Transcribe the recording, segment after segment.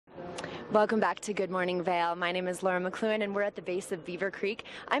Welcome back to Good Morning Vail. My name is Laura McLuhan, and we're at the base of Beaver Creek.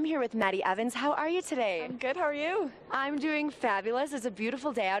 I'm here with Maddie Evans. How are you today? I'm good. How are you? I'm doing fabulous. It's a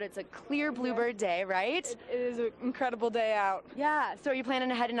beautiful day out. It's a clear bluebird day, right? It is an incredible day out. Yeah. So are you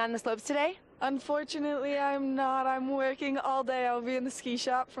planning on heading on the slopes today? Unfortunately, I'm not. I'm working all day. I'll be in the ski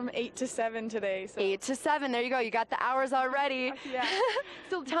shop from 8 to 7 today. So. 8 to 7. There you go. You got the hours already. Yeah.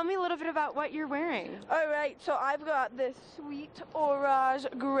 So tell me a little bit about what you're wearing. All right. So I've got this sweet Orage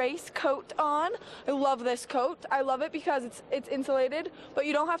Grace coat on. I love this coat. I love it because it's insulated, but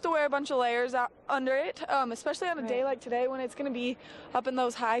you don't have to wear a bunch of layers under it, especially on a day like today when it's going to be up in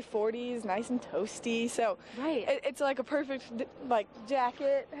those high 40s, nice and toasty. So it's like a perfect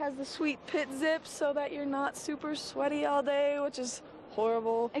jacket. It has the sweet pit zips so that you're not super sweaty all day, which is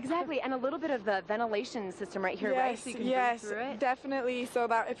horrible. Exactly, and a little bit of the ventilation system right here, right? So you can breathe through it. Definitely, so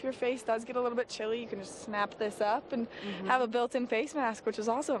that if your face does get a little bit chilly, you can just snap this up and have a built-in face mask, which is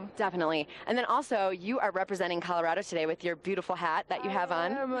awesome. Definitely. And then also, you are representing Colorado today with your beautiful hat that you have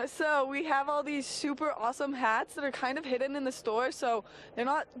on. So we have all these super awesome hats that are kind of hidden in the store, so they're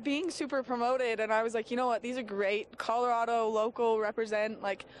not being super promoted, and I was like, you know what, these are great. Colorado, local, represent,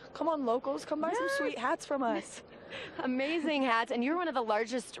 like, come on locals, come buy some sweet hats from us. Amazing hats, and you're one of the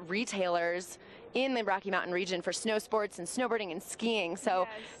largest retailers in the Rocky Mountain region for snow sports and snowboarding and skiing, so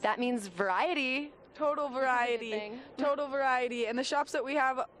that means variety. Total variety. Total variety. And the shops that we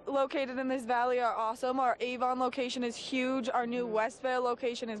have located in this valley are awesome. Our Avon location is huge. Our new West Vail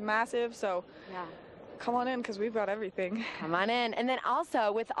location is massive, so come on in because we've got everything. Come on in. And then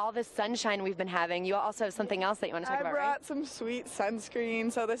also, with all this sunshine we've been having, you also have something else that you want to talk about, right? I brought some sweet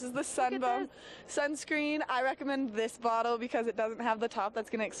sunscreen. So this is the Sunbum sunscreen. I recommend this bottle because it doesn't have the top that's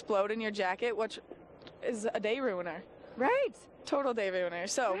going to explode in your jacket, which is a day ruiner. Right. Total day ruiner.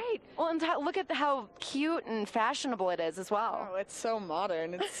 So. Right. Well, and look at how cute and fashionable it is as well. Oh, it's so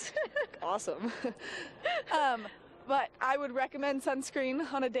modern. It's awesome. But I would recommend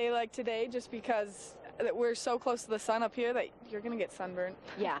sunscreen on a day like today just because we're so close to the sun up here that you're going to get sunburned.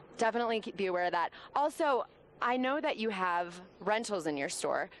 Yeah, definitely be aware of that. Also, I know that you have rentals in your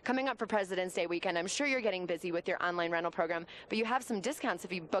store. Coming up for President's Day weekend, I'm sure you're getting busy with your online rental program, but you have some discounts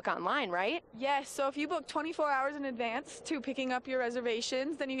if you book online, right? Yes, so if you book 24 hours in advance to picking up your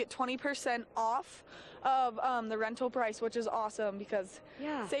reservations, then you get 20% off of the rental price, which is awesome because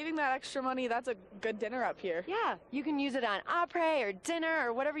saving that extra money, that's a good dinner up here. Yeah, you can use it on après or dinner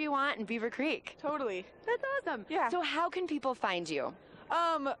or whatever you want in Beaver Creek. Totally. That's awesome. Yeah. So how can people find you?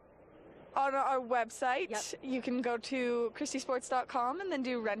 On our website, you can go to christysports.com and then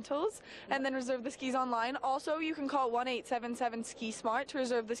do rentals and then reserve the skis online. Also, you can call 1-877-SKI-SMART to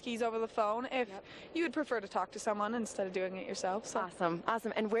reserve the skis over the phone if you would prefer to talk to someone instead of doing it yourself. So. Awesome,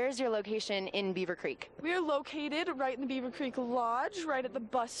 awesome. And where's your location in Beaver Creek? We are located right in the Beaver Creek Lodge, right at the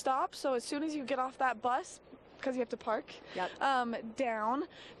bus stop. So as soon as you get off that bus, because you have to park down,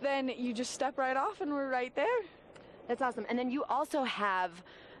 then you just step right off and we're right there. That's awesome. And then you also have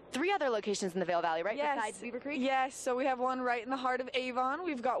 3 other locations in the Vail Valley, right? Yes. Besides Beaver Creek? Yes, so we have one right in the heart of Avon.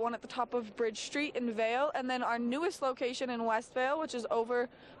 We've got one at the top of Bridge Street in Vail, and then our newest location in West Vail, which is over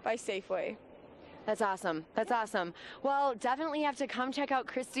by Safeway. That's awesome. That's awesome. Well, definitely have to come check out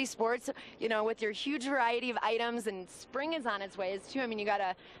Christy Sports, you know, with your huge variety of items, and spring is on its way too. I mean, you got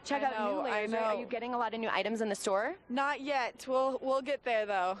to check out new layers. Right? Are you getting a lot of new items in the store? Not yet. We'll get there,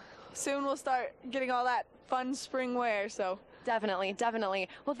 though. Soon we'll start getting all that fun spring wear, so. Definitely, definitely.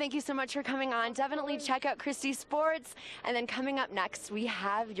 Well, thank you so much for coming on. Definitely check out Christy Sports. And then coming up next, we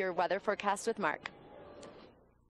have your weather forecast with Mark.